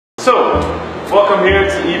Welcome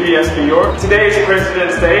here to EBS New York. Today is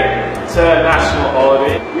President's Day. It's a national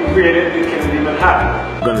holiday. We created the Kennedy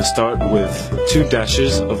Manhatten. We're going to start with 2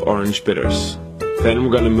 dashes of orange bitters. Then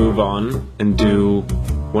we're going to move on and do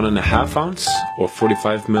 1.5 ounce or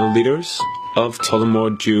 45 milliliters of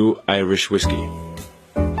Tullamore Dew Irish whiskey.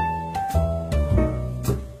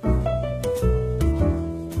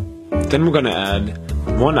 Then we're going to add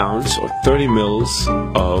 1 ounce or 30 mils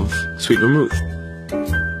of sweet vermouth.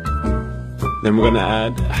 Then we're going to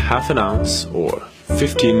add 1/2 ounce or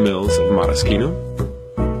 15 mils of maraschino,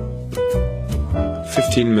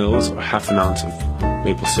 15 mils or 1/2 ounce of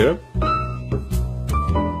maple syrup,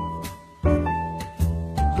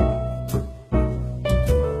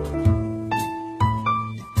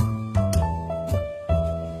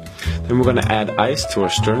 then we're going to add ice to our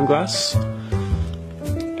stirring glass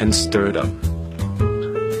and stir it up.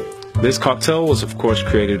 This cocktail was of course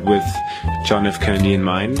created with John F. Kennedy in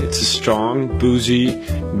mind. It's a strong, boozy,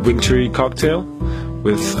 wintry cocktail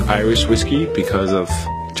with Irish whiskey because of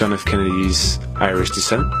John F. Kennedy's Irish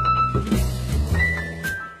descent.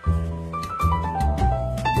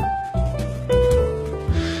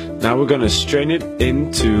 Now we're going to strain it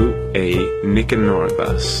into a Nick and Nora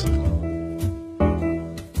glass.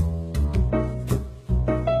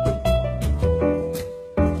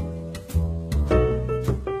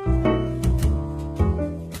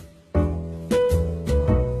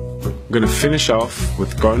 We're going to finish off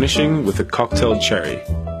with garnishing with a cocktail cherry.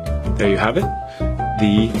 There you have it,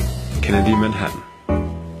 the Kennedy Manhatten.